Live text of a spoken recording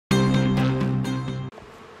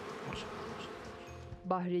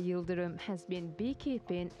Bahri Yıldırım has been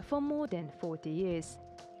beekeeping for more than 40 years,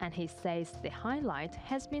 and he says the highlight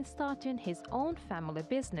has been starting his own family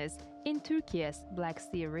business in Turkey's Black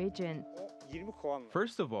Sea region.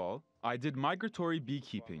 First of all, I did migratory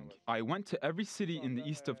beekeeping. I went to every city in the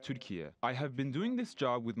east of Turkey. I have been doing this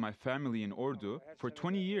job with my family in Ordu for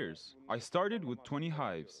 20 years. I started with 20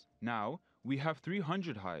 hives. Now, we have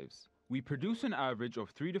 300 hives. We produce an average of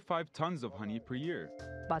 3 to 5 tons of honey per year.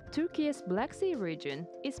 But Turkey's Black Sea region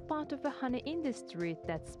is part of a honey industry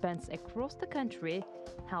that spans across the country,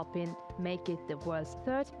 helping make it the world's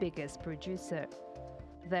third biggest producer.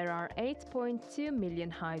 There are 8.2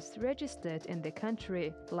 million hives registered in the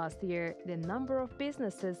country. Last year, the number of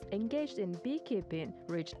businesses engaged in beekeeping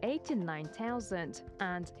reached 89,000,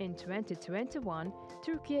 and in 2021,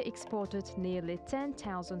 Turkey exported nearly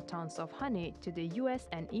 10,000 tons of honey to the US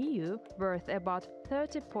and EU, worth about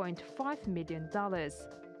 $30.5 million.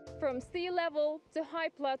 From sea level to high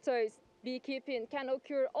plateaus, beekeeping can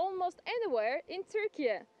occur almost anywhere in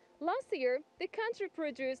Turkey. Last year, the country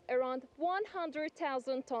produced around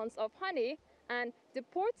 100,000 tons of honey, and the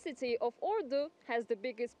port city of Ordu has the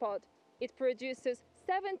biggest pot. It produces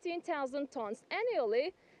 17,000 tons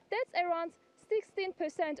annually. That's around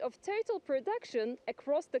 16% of total production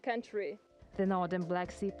across the country. The northern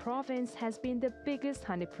Black Sea province has been the biggest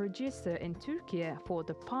honey producer in Turkey for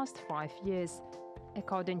the past 5 years.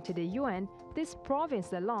 According to the UN, this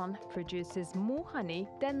province alone produces more honey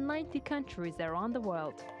than 90 countries around the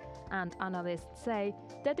world. And analysts say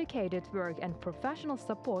dedicated work and professional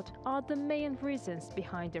support are the main reasons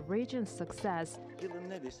behind the region's success.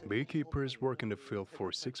 Beekeepers work in the field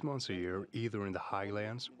for 6 months a year, either in the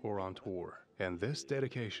highlands or on tour. And this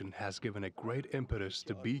dedication has given a great impetus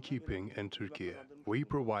to beekeeping in Turkey. We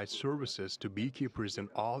provide services to beekeepers in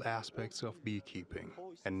all aspects of beekeeping.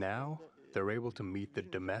 And now, they're able to meet the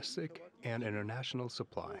domestic and international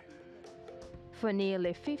supply. For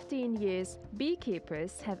nearly 15 years,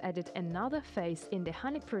 beekeepers have added another phase in the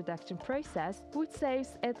honey production process, which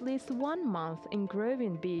saves at least 1 month in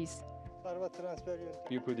growing bees.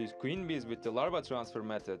 We produce queen bees with the larva transfer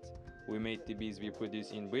method. We make the bees we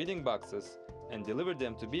produce in breeding boxes and deliver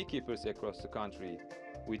them to beekeepers across the country.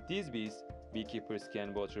 With these bees, beekeepers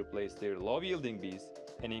can both replace their low-yielding bees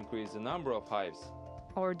and increase the number of hives.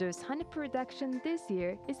 Ordu's honey production this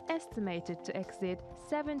year is estimated to exceed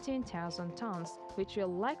 17,000 tons, which will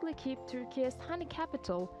likely keep Turkey's honey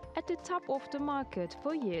capital at the top of the market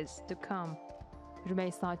for years to come.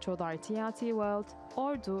 Rumeysa Codar, TRT World,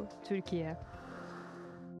 Ordu, Türkiye.